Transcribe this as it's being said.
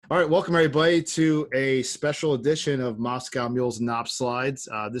All right, welcome everybody to a special edition of Moscow Mules and Knob Slides.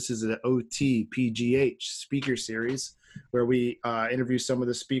 This is an OTPGH speaker series where we interview some of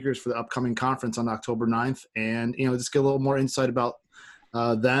the speakers for the upcoming conference on October 9th and, just get a little more insight about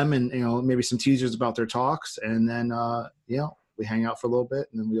them and, maybe some teasers about their talks. And then, we hang out for a little bit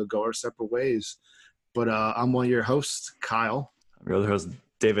and then we'll go our separate ways. But I'm one of your hosts, Kyle. I'm your other host,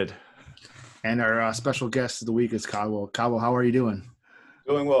 David. And our special guest of the week is Kyle. Kyle, how are you doing?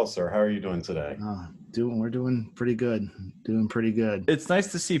 Doing well, sir. How are you doing today? We're doing pretty good. Doing pretty good. It's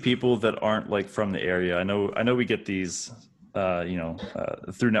nice to see people that aren't like from the area. I know we get these,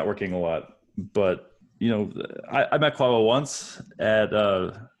 through networking a lot, but I met Quavo once at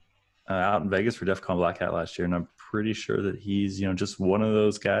out in Vegas for DEF CON Black Hat last year, and I'm pretty sure that he's just one of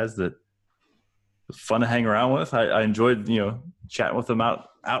those guys that was fun to hang around with. I enjoyed chatting with him out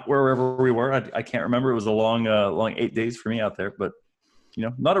wherever we were. I can't remember. It was a long 8 days for me out there, but.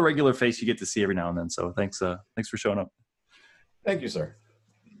 Not a regular face you get to see every now and then. So thanks for showing up. Thank you, sir.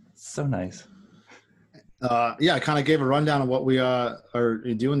 So nice. I kind of gave a rundown of what we are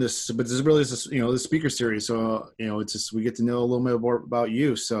doing this, but this is really just, the speaker series. So, it's just, we get to know a little bit more about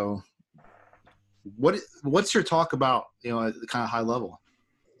you. So what's your talk about, at the kind of high level?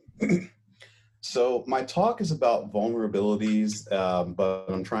 So my talk is about vulnerabilities, but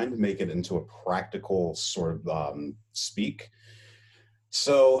I'm trying to make it into a practical sort of speak.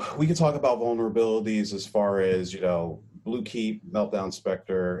 So we could talk about vulnerabilities as far as, Bluekeep, Meltdown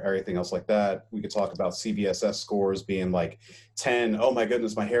Spectre, everything else like that. We could talk about CVSS scores being like 10. Oh my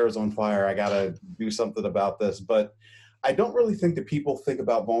goodness, my hair is on fire. I got to do something about this. But I don't really think that people think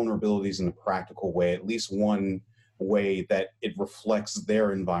about vulnerabilities in a practical way, at least one way that it reflects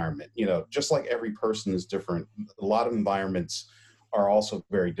their environment. Just like every person is different, a lot of environments are also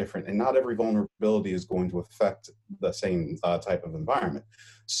very different, and not every vulnerability is going to affect the same type of environment.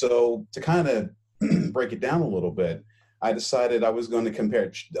 So to kind of break it down a little bit, I decided I was going to compare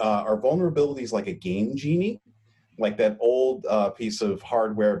our vulnerabilities like a game genie, like that old piece of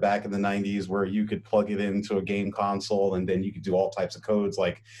hardware back in the 90s where you could plug it into a game console and then you could do all types of codes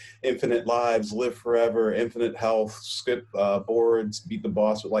like infinite lives, live forever, infinite health, skip boards, beat the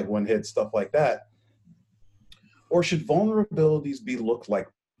boss with like one hit, stuff like that. Or should vulnerabilities be looked like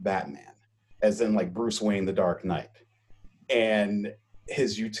Batman, as in like Bruce Wayne, the Dark Knight, and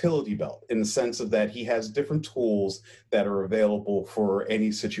his utility belt, in the sense of that he has different tools that are available for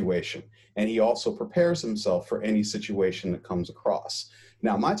any situation. And he also prepares himself for any situation that comes across.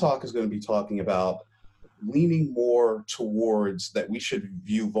 Now, my talk is going to be talking about leaning more towards that we should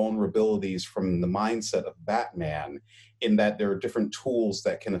view vulnerabilities from the mindset of Batman, in that there are different tools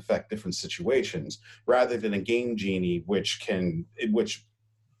that can affect different situations, rather than a game genie, which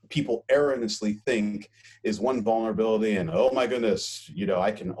people erroneously think is one vulnerability and, oh my goodness,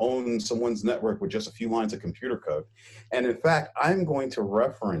 I can own someone's network with just a few lines of computer code. And in fact, I'm going to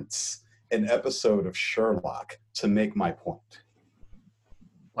reference an episode of Sherlock to make my point.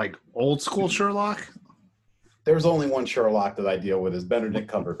 Like old school Sherlock? There's only one Sherlock that I deal with, is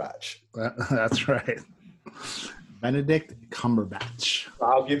Benedict Cumberbatch. That's right. Benedict Cumberbatch.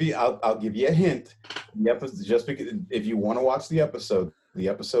 I'll give you a hint. The episode, just because, if you want to watch the episode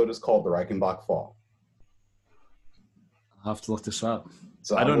is called The Reichenbach Fall. I'll have to look this up.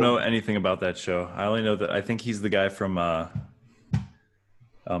 So I don't know anything about that show. I only know that I think he's the guy from I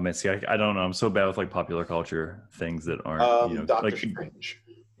don't know. I'm so bad with like popular culture things that aren't Doctor like Strange.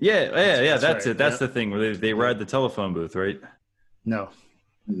 Yeah, that's right. it. That's the thing where they ride the telephone booth, right? No.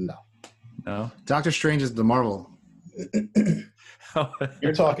 Doctor Strange is the Marvel.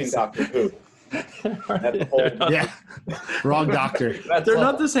 You're talking Doctor Who. Yeah, wrong doctor. They're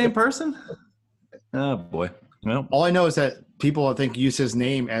not the same person. Oh boy. Well, all I know is that people, I think, use his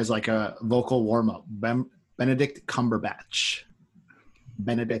name as like a vocal warm-up. Benedict Cumberbatch.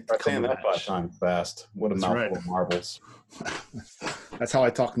 Benedict Cumberbatch. Saying that 5 times fast. What a mouthful of marbles. That's how I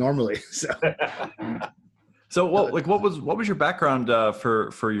talk normally. So what was your background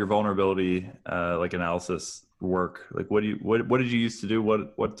for your vulnerability analysis work? Like what did you used to do?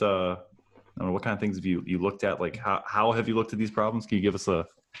 What I don't know, what kind of things have you looked at? Like how have you looked at these problems? Can you give us a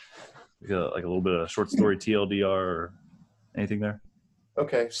little bit of short story TLDR or anything there?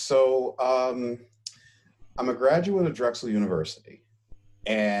 Okay, so I'm a graduate of Drexel University.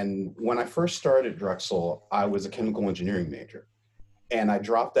 And when I first started Drexel, I was a chemical engineering major. And I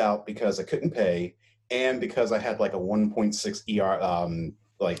dropped out because I couldn't pay and because I had like a 1.6 ER,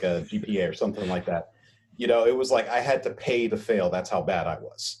 like a GPA or something like that. It was like I had to pay to fail. That's how bad I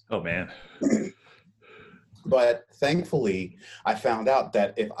was. Oh, man. But thankfully, I found out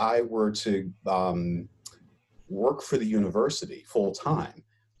that if I were to work for the university full time,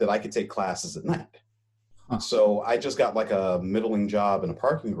 that I could take classes at night. Huh. So I just got like a middling job in a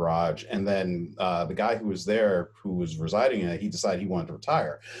parking garage. And then the guy who was there, who was residing in it, he decided he wanted to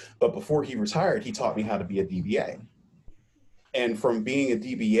retire. But before he retired, he taught me how to be a DBA. And from being a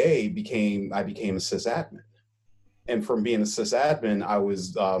DBA, I became a sysadmin. And from being a sysadmin, I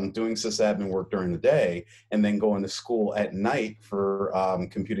was doing sysadmin work during the day and then going to school at night for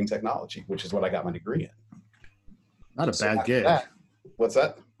computing technology, which is what I got my degree in. Not a bad gig. What's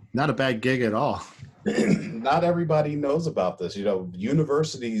that? Not a bad gig at all. Not everybody knows about this. You know,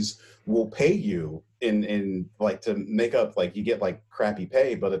 universities will pay you in like to make up, like you get like crappy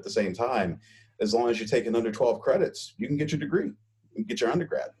pay, but at the same time, as long as you're taking under 12 credits, you can get your degree, you can get your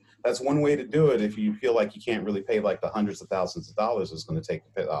undergrad. That's one way to do it if you feel like you can't really pay like the hundreds of thousands of dollars it's going to take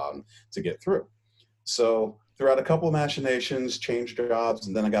to get through. So throughout a couple of machinations, changed jobs,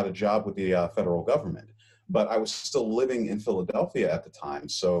 and then I got a job with the federal government. But I was still living in Philadelphia at the time,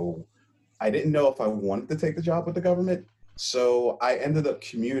 so I didn't know if I wanted to take the job with the government. So I ended up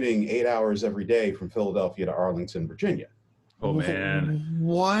commuting 8 hours every day from Philadelphia to Arlington, Virginia. Oh man.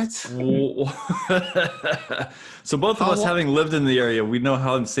 What? So both of us having lived in the area, we know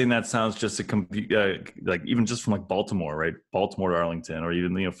how insane that sounds just to compute, like even just from like Baltimore, right? Baltimore to Arlington, or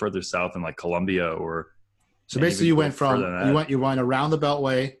even, further south in like Columbia or. So basically you went from, you went around the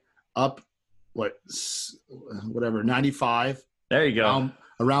Beltway up, whatever, 95. There you go.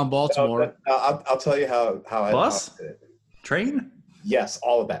 Around Baltimore. I'll tell you how Bus? I did it. Train? Yes,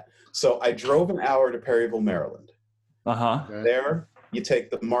 all of that. So I drove an hour to Perryville, Maryland. Uh-huh. Okay. There, you take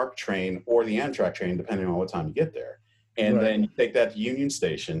the MARC train or the Amtrak train, depending on what time you get there. And then you take that to Union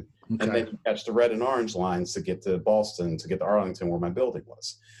Station, and then you catch the red and orange lines to get to Ballston, to get to Arlington, where my building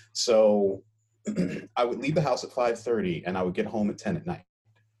was. So I would leave the house at 5:30, and I would get home at 10 at night.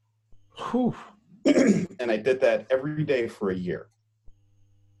 Whew. And I did that every day for a year.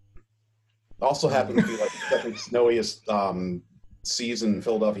 Also happened to be like the second snowiest season in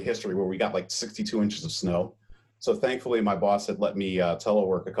Philadelphia history, where we got like 62 inches of snow. So thankfully, my boss had let me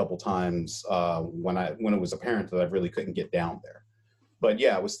telework a couple times when it was apparent that I really couldn't get down there. But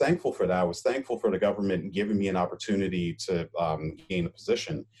yeah, I was thankful for that. I was thankful for the government giving me an opportunity to gain a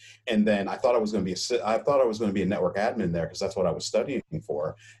position. And then I thought I was going to be a network admin there because that's what I was studying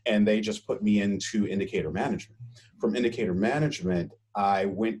for. And they just put me into indicator management. From indicator management, I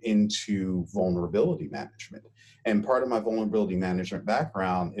went into vulnerability management. And part of my vulnerability management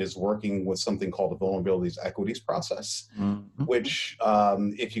background is working with something called the vulnerabilities equities process, which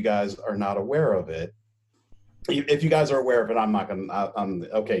if you guys are not aware of it, if you guys are aware of it, I'm not going to,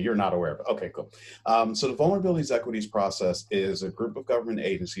 okay, you're not aware of it. Okay, cool. So the vulnerabilities equities process is a group of government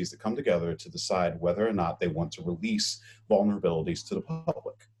agencies that come together to decide whether or not they want to release vulnerabilities to the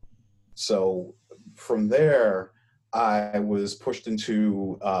public. So from there, I was pushed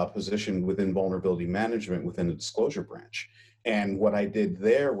into a position within vulnerability management within the disclosure branch. And what I did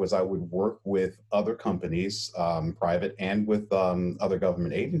there was I would work with other companies, private and with other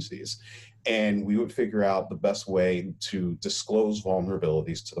government agencies, and we would figure out the best way to disclose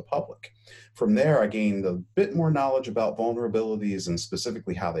vulnerabilities to the public. From there, I gained a bit more knowledge about vulnerabilities and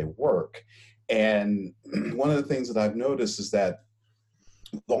specifically how they work. And one of the things that I've noticed is that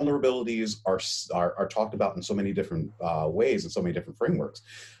vulnerabilities are talked about in so many different ways and so many different frameworks.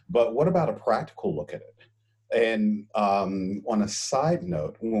 But what about a practical look at it? And on a side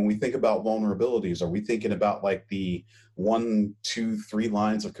note, when we think about vulnerabilities, are we thinking about like the 1, 2, 3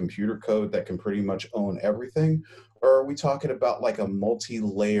 lines of computer code that can pretty much own everything? Or are we talking about like a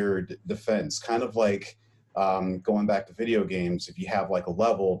multi-layered defense, kind of like going back to video games, if you have like a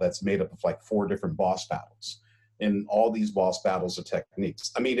level that's made up of like 4 different boss battles, and all these boss battles are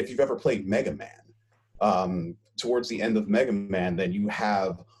techniques. I mean, if you've ever played Mega Man, towards the end of Mega Man, then you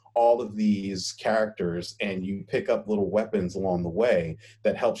have all of these characters and you pick up little weapons along the way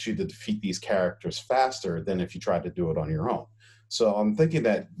that helps you to defeat these characters faster than if you tried to do it on your own. So I'm thinking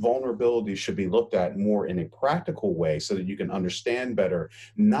that vulnerabilities should be looked at more in a practical way so that you can understand better,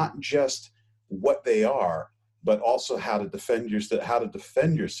 not just what they are, but also how to defend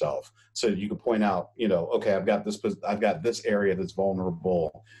yourself so that you can point out, okay, I've got this area that's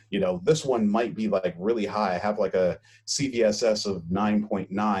vulnerable. This one might be like really high. I have like a CVSS of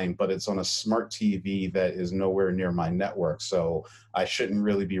 9.9, but it's on a smart TV that is nowhere near my network. So I shouldn't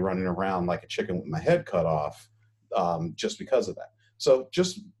really be running around like a chicken with my head cut off just because of that. So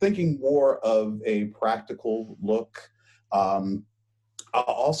just thinking more of a practical look. I'll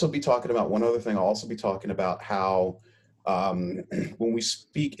also be talking about one other thing. I'll also be talking about how when we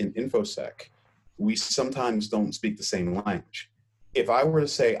speak in InfoSec, we sometimes don't speak the same language. If I were to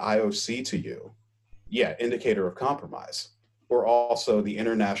say IOC to you, yeah, indicator of compromise. or also the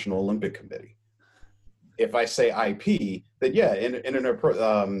International Olympic Committee. If I say IP, then yeah, internet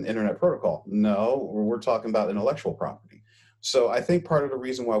protocol. No, we're talking about intellectual property. So I think part of the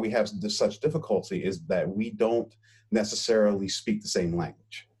reason why we have such difficulty is that we don't necessarily speak the same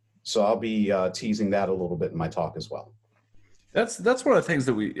language. So I'll be teasing that a little bit in my talk as well. That's one of the things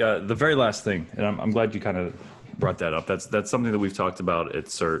that we the very last thing, and I'm glad you kind of brought that up. That's something that we've talked about at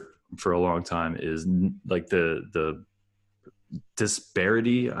CERT for a long time, is like the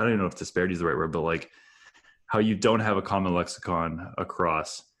disparity. I don't even know if disparity is the right word, but like how you don't have a common lexicon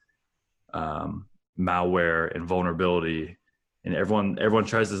across malware and vulnerability, and everyone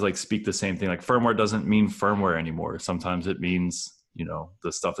tries to like speak the same thing. Like firmware doesn't mean firmware anymore. Sometimes it means, you know,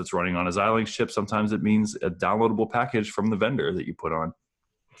 the stuff that's running on a Xilinx chip. Sometimes it means a downloadable package from the vendor that you put on.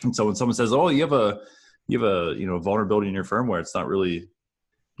 And so when someone says, "Oh, you have a you know, vulnerability in your firmware," it's not really,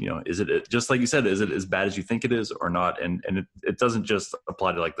 you know, is it just like you said, is it as bad as you think it is or not? And it doesn't just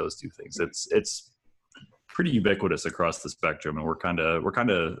apply to like those two things. It's pretty ubiquitous across the spectrum, and we're kind of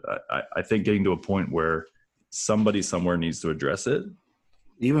I think getting to a point where somebody somewhere needs to address it.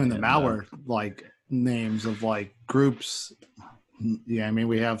 Even the malware like names of like groups. Yeah, I mean,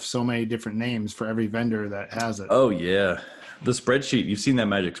 we have so many different names for every vendor that has it. Oh yeah, the spreadsheet. You've seen that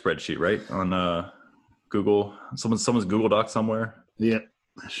magic spreadsheet, right? On Google, someone's Google Doc somewhere. Yeah,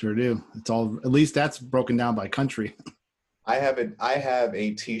 I sure do. It's all, at least that's broken down by country. I have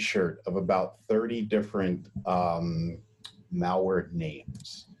a T-shirt of about 30 different malware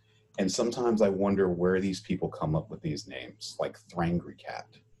names, and sometimes I wonder where these people come up with these names, like Thrangry Cat.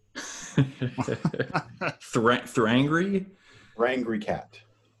 Thrangry? Thrangry Cat.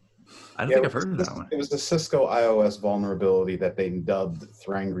 I don't think I've heard of that one. It was the Cisco iOS vulnerability that they dubbed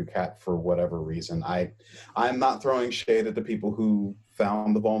Thrangry Cat for whatever reason. I'm not throwing shade at the people who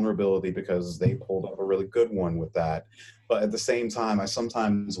found the vulnerability, because they pulled up a really good one with that. But at the same time, I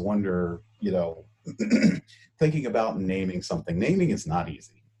sometimes wonder, you know, thinking about naming something. Naming is not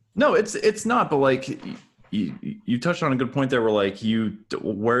easy. No, it's not. But like you touched on a good point there. Where like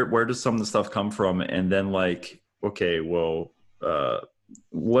where does some of the stuff come from? And then like, okay, well,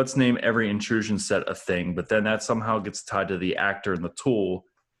 let's name every intrusion set a thing, but then that somehow gets tied to the actor and the tool,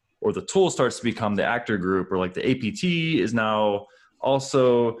 or the tool starts to become the actor group, or like the APT is now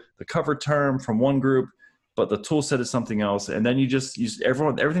also the cover term from one group, but the tool set is something else. And then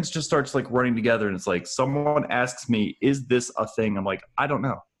everything just starts like running together. And it's like, someone asks me, is this a thing? I'm like, I don't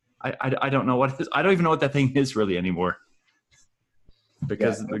know. I don't know what it is. I don't even know what that thing is really anymore.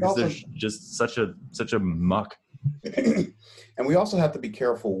 Because there's just such a muck. And we also have to be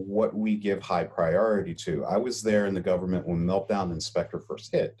careful what we give high priority to. I was there in the government when Meltdown and Spectre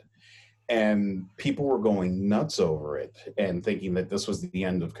first hit, and people were going nuts over it and thinking that this was the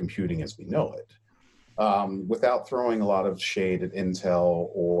end of computing as we know it. Without throwing a lot of shade at Intel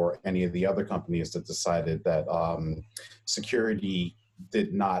or any of the other companies that decided that security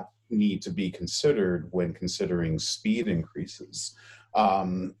did not need to be considered when considering speed increases.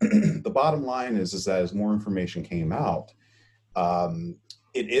 The bottom line is that as more information came out,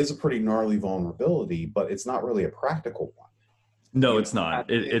 it is a pretty gnarly vulnerability, but it's not really a practical one. No, it's not.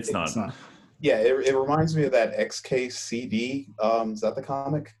 It's not. Yeah, it reminds me of that XKCD. Is that the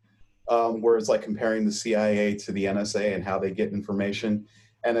comic? Where it's like comparing the CIA to the NSA and how they get information.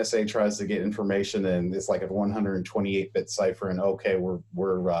 NSA tries to get information, and it's like a 128-bit cipher, and okay, we're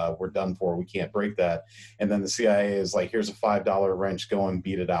done for. We can't break that. And then the CIA is like, here's a $5 wrench, go and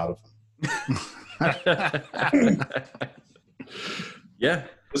beat it out of them. Yeah,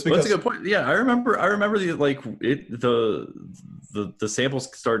 well, that's a good point. Yeah, I remember the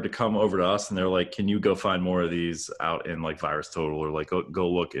samples started to come over to us, and they're like, can you go find more of these out in like VirusTotal, or like go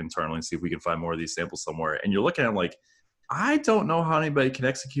look internally and see if we can find more of these samples somewhere. And you're looking at them like, I don't know how anybody can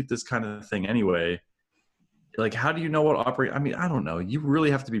execute this kind of thing anyway. Like, how do you know what operate? I mean, I don't know. You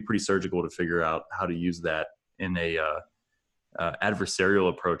really have to be pretty surgical to figure out how to use that in a adversarial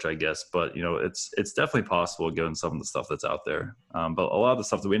approach, I guess. But you know, it's definitely possible given some of the stuff that's out there. But a lot of the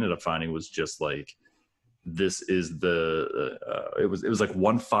stuff that we ended up finding was just like, this is it was like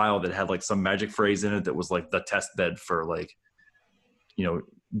one file that had like some magic phrase in it that was like the test bed for like, you know,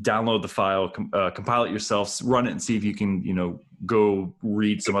 download the file, compile it yourself, run it and see if you can, you know, go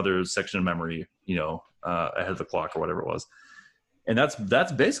read some other section of memory, you know, ahead of the clock or whatever it was. And that's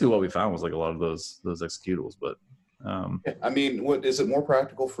basically what we found, was like a lot of those executables. But I mean, what is it more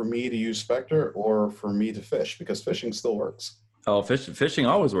practical for me to use Spectre or for me to fish? Because phishing still works. Oh, phishing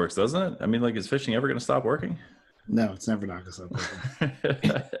always works, doesn't it? I mean, like, is phishing ever going to stop working? No, it's never not going to stop working.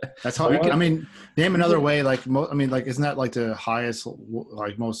 That's how. I mean, name another way. Like, I mean, like, isn't that like the highest,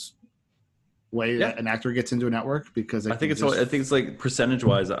 like most way Yeah. that an actor gets into a network? Because I think it's like percentage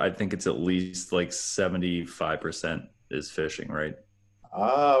wise, I think it's at least like 75% is fishing, right?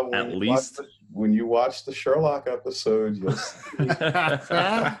 At least. When you watch the Sherlock episode, you'll see.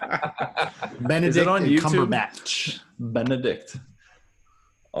 Benedict Is it on and YouTube? Cumberbatch. Benedict.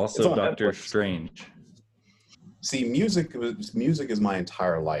 Also on Doctor Netflix. Strange. See, music is my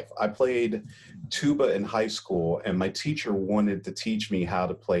entire life. I played tuba in high school, and my teacher wanted to teach me how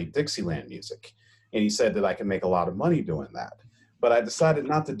to play Dixieland music. And he said that I could make a lot of money doing that. But I decided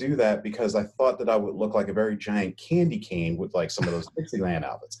not to do that because I thought that I would look like a very giant candy cane with like some of those Dixieland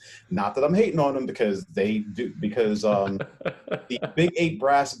outfits. Not that I'm hating on them because they do, because the Big 8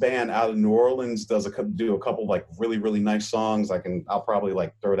 brass band out of New Orleans do a couple like really, really nice songs. I'll probably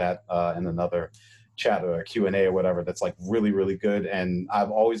like throw that in another chat or Q&A or whatever. That's like really, really good. And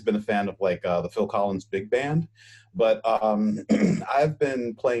I've always been a fan of like the Phil Collins Big Band. But I've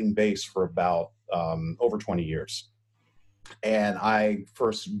been playing bass for about over 20 years. And I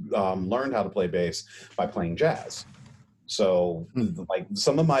first learned how to play bass by playing jazz. So like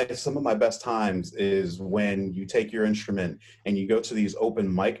some of my best times is when you take your instrument and you go to these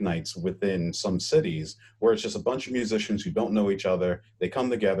open mic nights within some cities where it's just a bunch of musicians who don't know each other. They come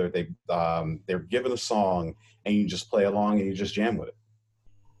together, they're given a song, and you just play along and you just jam with it.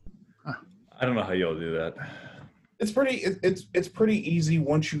 I don't know how y'all do that. It's pretty easy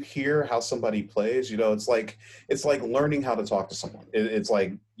once you hear how somebody plays. You know, it's like learning how to talk to someone. It's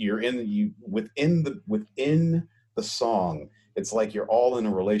like within the song. It's like you're all in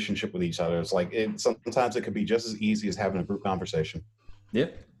a relationship with each other. It's like sometimes it could be just as easy as having a group conversation. Yeah.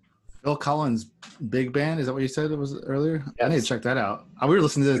 Phil Collins Big Band, is that what you said it was earlier? Yes. I need to check that out. We were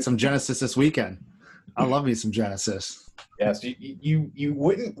listening to some Genesis this weekend. I love me some Genesis. Yes, you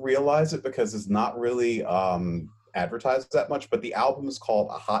wouldn't realize it because it's not really advertised that much, but the album is called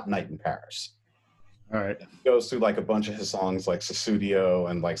A Hot Night in Paris. All right. It goes through like a bunch of his songs like Susudio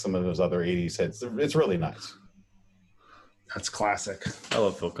and like some of those other 80s hits. It's really nice. That's classic. I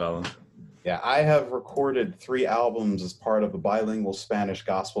love Phil Collins. Yeah, I have recorded 3 albums as part of a bilingual Spanish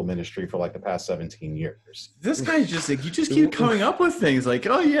gospel ministry for like the past 17 years. This guy's just like, you just keep coming up with things like,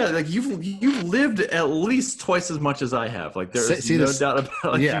 oh yeah, like you've lived at least twice as much as I have. Like there's no doubt about it.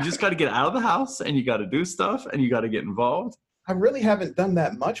 Like, you just got to get out of the house and you got to do stuff and you got to get involved. I really haven't done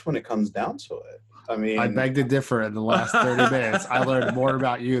that much when it comes down to it. I mean, I beg to differ. In the last 30 minutes, I learned more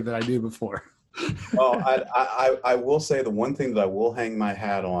about you than I knew before. Well, I will say the one thing that I will hang my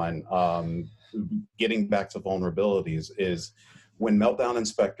hat on, getting back to vulnerabilities, is when Meltdown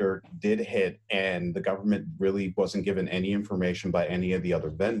Inspector did hit and the government really wasn't given any information by any of the other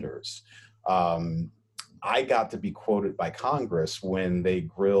vendors. I got to be quoted by Congress when they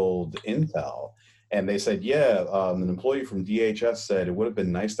grilled Intel. And they said, yeah, an employee from DHS said it would have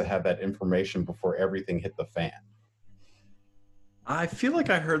been nice to have that information before everything hit the fan. I feel like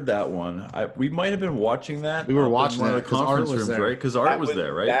I heard that one. We might have been watching that. We were watching one of it the 'cause Art conference was rooms, there. right? Because Art was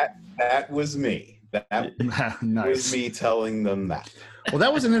there, right? That was me. That Nice. was me telling them that. Well,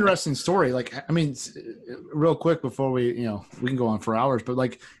 that was an interesting story. Like, I mean, real quick before we can go on for hours, but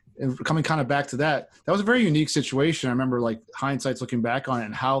like coming kind of back to that was a very unique situation. I remember like hindsight's looking back on it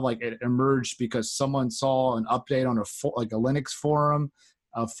and how like it emerged because someone saw an update on a Linux forum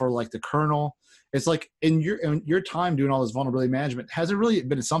for like the kernel. It's like in your time doing all this vulnerability management, has it really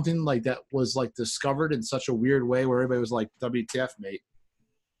been something like that was like discovered in such a weird way where everybody was like, WTF, mate?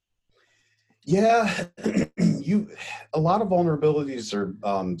 Yeah, a lot of vulnerabilities are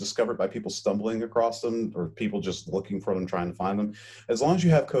discovered by people stumbling across them or people just looking for them, trying to find them. As long as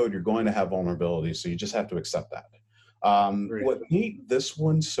you have code, you're going to have vulnerabilities, so you just have to accept that. What made this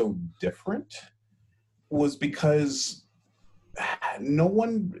one so different was because no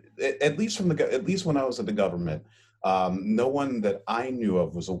one, at least when I was at the government, no one that I knew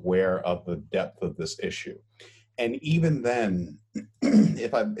of was aware of the depth of this issue. And even then,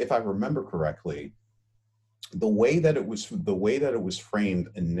 if I remember correctly, the way that it was framed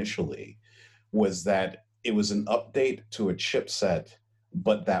initially was that it was an update to a chipset,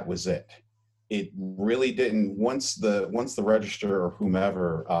 but that was it. It really didn't. Once the register or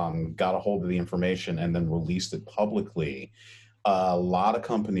whomever got a hold of the information and then released it publicly, a lot of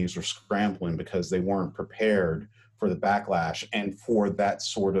companies were scrambling because they weren't prepared for the backlash and for that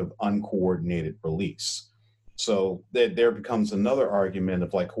sort of uncoordinated release. So there becomes another argument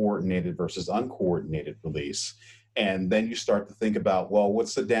of like coordinated versus uncoordinated release. And then you start to think about, well,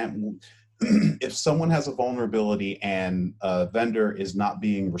 what's the if someone has a vulnerability and a vendor is not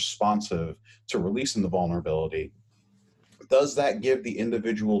being responsive to releasing the vulnerability, does that give the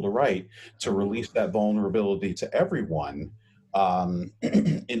individual the right to release that vulnerability to everyone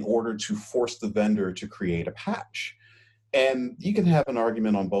in order to force the vendor to create a patch. And you can have an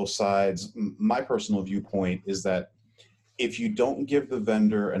argument on both sides. My personal viewpoint is that if you don't give the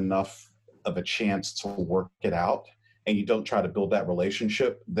vendor enough of a chance to work it out, and you don't try to build that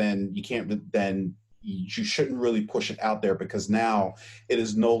relationship, then you shouldn't really push it out there, because now it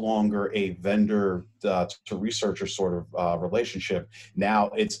is no longer a vendor to researcher sort of relationship. Now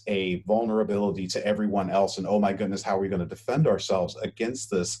it's a vulnerability to everyone else. And oh my goodness, how are we going to defend ourselves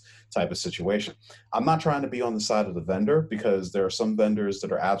against this type of situation? I'm not trying to be on the side of the vendor, because there are some vendors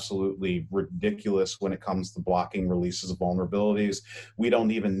that are absolutely ridiculous when it comes to blocking releases of vulnerabilities. We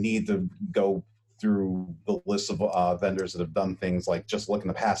don't even need to go through the list of vendors that have done things like just look in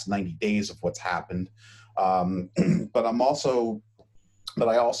the past 90 days of what's happened. But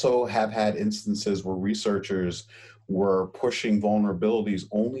I also have had instances where researchers were pushing vulnerabilities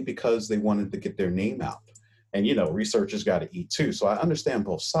only because they wanted to get their name out. And, researchers got to eat too. So I understand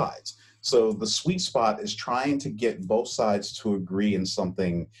both sides. So the sweet spot is trying to get both sides to agree in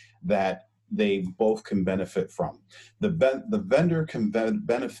something that they both can benefit from. The vendor can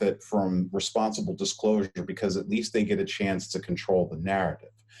benefit from responsible disclosure, because at least they get a chance to control the narrative.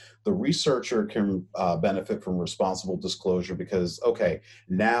 The researcher can benefit from responsible disclosure because, okay,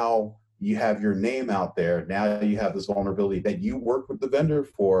 now you have your name out there. Now you have this vulnerability that you work with the vendor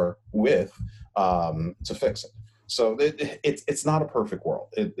to fix it. So it's not a perfect world.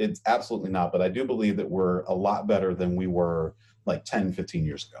 It's absolutely not. But I do believe that we're a lot better than we were like 10, 15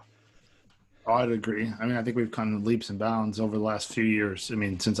 years ago. Oh, I'd agree. I mean, I think we've come leaps and bounds over the last few years. I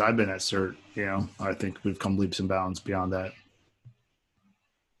mean, since I've been at CERT, I think we've come leaps and bounds beyond that.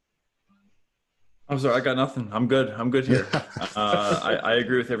 I'm sorry, I got nothing. I'm good here. I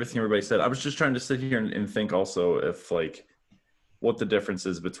agree with everything everybody said. I was just trying to sit here and think also if what the difference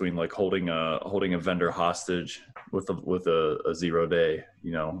is between holding a vendor hostage with a 0 day,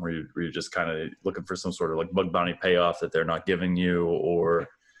 where you're just kind of looking for some sort of bug bounty payoff that they're not giving you, or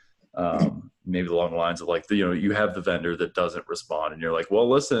maybe along the lines of you have the vendor that doesn't respond and you're like, well,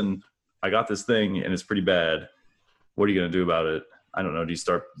 listen, I got this thing and it's pretty bad. What are you going to do about it? I don't know. Do you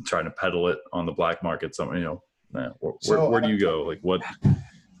start trying to peddle it on the black market? Something, where do you go? What?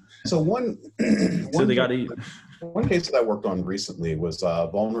 So so they got to eat. One case that I worked on recently was a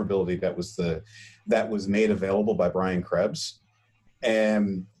vulnerability that was made available by Brian Krebs.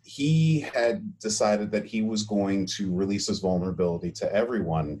 And he had decided that he was going to release his vulnerability to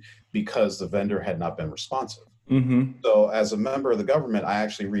everyone because the vendor had not been responsive. Mm-hmm. So as a member of the government, I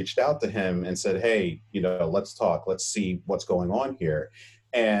actually reached out to him and said, hey, let's talk, let's see what's going on here.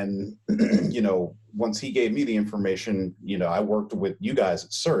 And, once he gave me the information, I worked with you guys at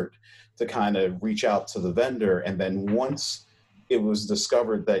CERT to kind of reach out to the vendor. And then once it was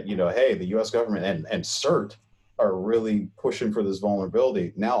discovered that, hey, the US government and CERT are really pushing for this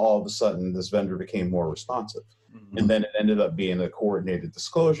vulnerability, now all of a sudden this vendor became more responsive. Mm-hmm. And then it ended up being a coordinated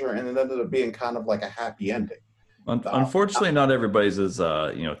disclosure, and it ended up being kind of like a happy ending. Unfortunately, not everybody's as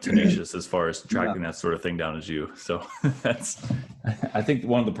tenacious as far as tracking that sort of thing down as you. So that's, I think,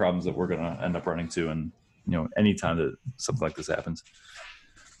 one of the problems that we're going to end up running to, and anytime that something like this happens.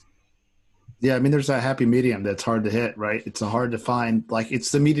 Yeah, I mean, there's that happy medium that's hard to hit, right? It's hard to find,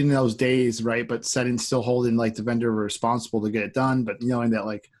 it's the meeting in those days, right? But still holding the vendor responsible to get it done, but knowing that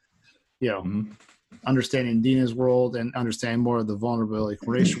mm-hmm. understanding Dina's world and understanding more of the vulnerability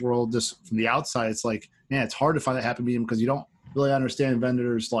creation world, just from the outside, it's man, it's hard to find that happy medium because you don't really understand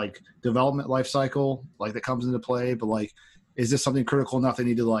vendors development life cycle that comes into play. But is this something critical enough they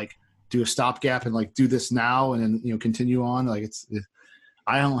need to do a stopgap and do this now and then continue on?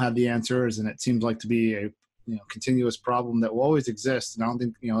 I don't have the answers, and it seems to be a continuous problem that will always exist. And I don't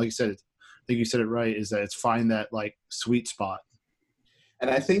think like you said, I think you said it right, is that it's finding that sweet spot. And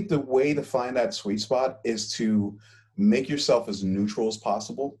I think the way to find that sweet spot is to make yourself as neutral as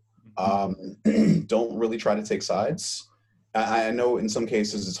possible. Don't really try to take sides. I know in some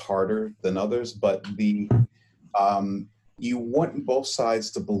cases it's harder than others, but you want both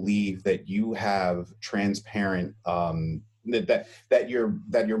sides to believe that you have transparent, that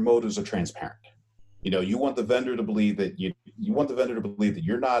your motives are transparent. You want the vendor to believe that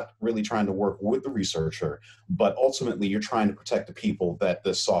you're not really trying to work with the researcher, but ultimately you're trying to protect the people that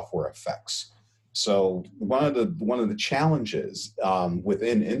this software affects. So one of the challenges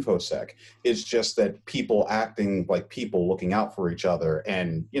within InfoSec is just that people acting like people, looking out for each other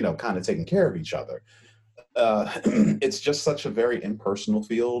and kind of taking care of each other. It's just such a very impersonal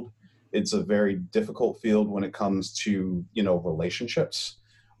field. It's a very difficult field when it comes to relationships.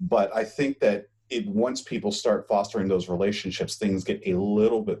 But I think that once people start fostering those relationships, things get a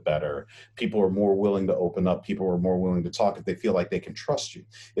little bit better. People are more willing to open up. People are more willing to talk if they feel like they can trust you.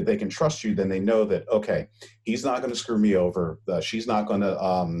 If they can trust you, then they know that, okay, he's not going to screw me over. She's not going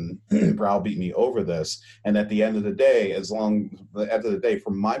to browbeat me over this. And at the end of the day,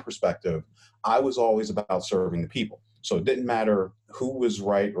 from my perspective, I was always about serving the people. So it didn't matter who was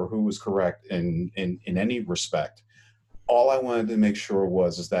right or who was correct in any respect. All I wanted to make sure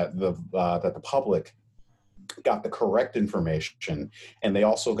was that the public got the correct information, and they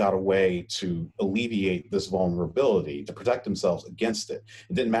also got a way to alleviate this vulnerability, to protect themselves against it.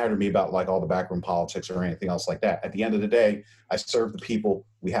 It didn't matter to me about like all the backroom politics or anything else like that. At the end of the day, I serve the people.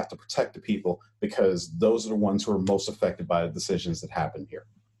 We have to protect the people because those are the ones who are most affected by the decisions that happen here.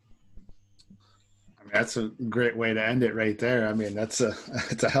 That's a great way to end it right there. I mean, it's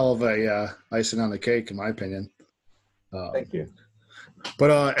a hell of a icing on the cake, in my opinion. Thank you.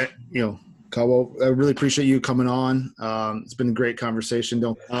 But Cabo, I really appreciate you coming on. It's been a great conversation.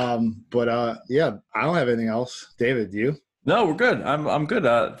 But I don't have anything else. David, do you? No, we're good. I'm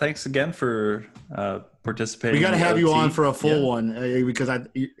good. Thanks again for participating. We got to have you on for a full one because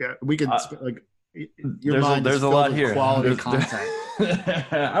we could there's a lot here. Quality content.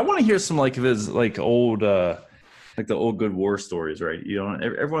 I want to hear some like of his like old like the old good war stories, right? You know,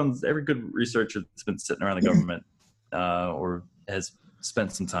 every good researcher that's been sitting around the government or has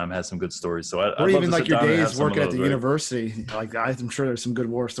spent some time has some good stories. So or even like your days working at the university. Like I'm sure there's some good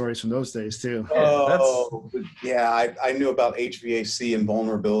war stories from those days too. I knew about HVAC and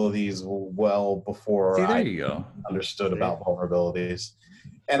vulnerabilities well before I understood about vulnerabilities.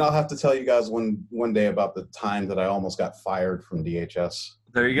 And I'll have to tell you guys one day about the time that I almost got fired from DHS.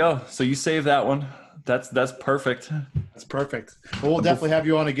 There you go. So you saved that one. That's perfect. That's perfect. Well, we'll definitely have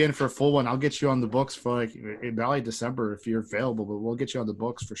you on again for a full one. I'll get you on the books for like probably December if you're available, but we'll get you on the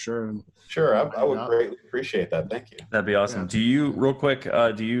books for sure. And sure, I would greatly appreciate that. Thank you. That'd be awesome. Yeah. Do you, real quick,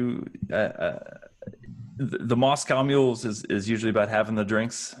 the Moscow Mules is usually about having the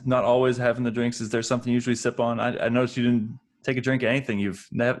drinks, not always having the drinks. Is there something you usually sip on? I noticed you didn't take a drink of anything. You've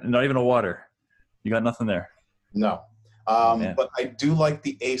not even a water. You got nothing there. No. But I do like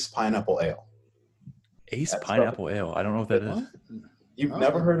the Ace Pineapple Ale. Ace Pineapple Ale. I don't know what that is. You've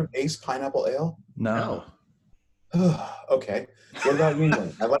never heard of Ace Pineapple Ale? No. Okay. What about you?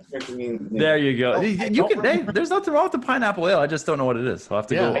 I like drinking. There you go. There's nothing wrong with the pineapple ale. I just don't know what it is. I'll have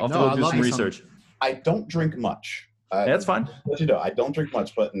to go do some research. I don't drink much. That's fine. I don't drink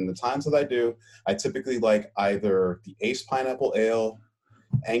much, but in the times that I do, I typically like either the Ace Pineapple Ale,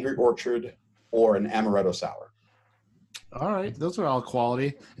 Angry Orchard, or an Amaretto Sour. All right, those are all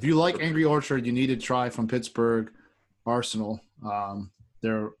quality. If you like Angry Orchard, you need to try from Pittsburgh Arsenal.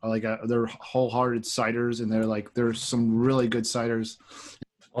 They're they're wholehearted ciders, and there's some really good ciders.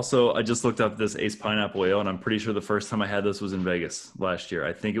 Also, I just looked up this Ace Pineapple Ale, and I'm pretty sure the first time I had this was in Vegas last year.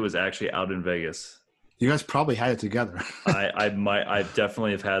 I think it was actually out in Vegas. You guys probably had it together. I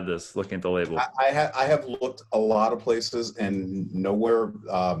definitely have had this. Looking at the label, I have looked a lot of places, and nowhere.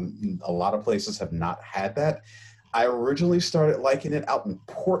 A lot of places have not had that. I originally started liking it out in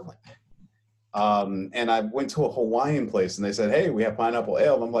Portland. And I went to a Hawaiian place and they said, hey, we have pineapple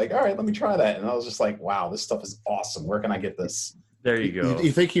ale. And I'm like, all right, let me try that. And I was just like, wow, this stuff is awesome. Where can I get this? There you go.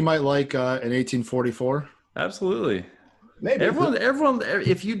 You think you might like an 1844? Absolutely. Maybe. Everyone,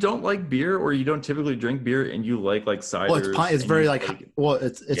 if you don't like beer or you don't typically drink beer and you like ciders. Well, it's very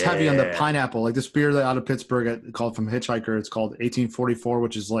it's heavy on the pineapple. Like this beer out of Pittsburgh called from Hitchhiker, it's called 1844,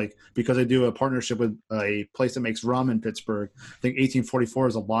 which is like, because I do a partnership with a place that makes rum in Pittsburgh. I think 1844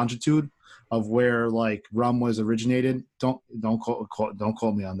 is a longitude of where like rum was originated. Don't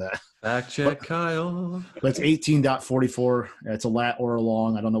quote me on that. Fact check, Kyle. But it's 18.44. It's a lat or a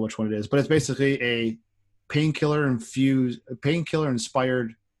long. I don't know which one it is, but it's basically a painkiller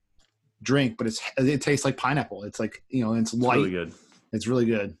inspired drink, but it tastes like pineapple. It's like, it's light. Really good. It's really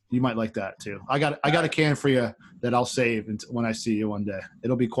good. You might like that too. I got a can for you that I'll save when I see you one day.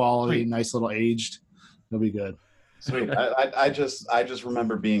 It'll be quality, Sweet. Nice little aged. It'll be good. Sweet. I just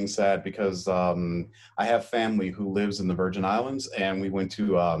remember being sad because I have family who lives in the Virgin Islands, and we went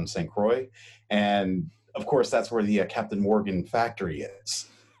to St. Croix, and of course that's where the Captain Morgan factory is.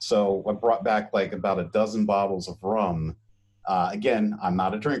 So I brought back like about a dozen bottles of rum. Again, I'm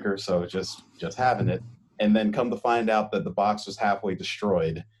not a drinker, so just having it. And then come to find out that the box was halfway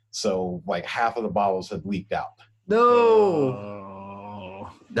destroyed. So like half of the bottles had leaked out. No.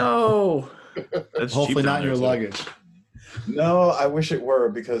 That's hopefully not in your luggage. No, I wish it were,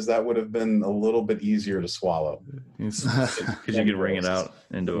 because that would have been a little bit easier to swallow. Because you could wring it out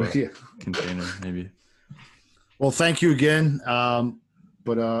into a container, maybe. Well, thank you again.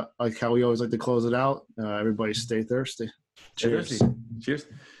 But like how we always like to close it out, everybody stay thirsty. Cheers. Cheers.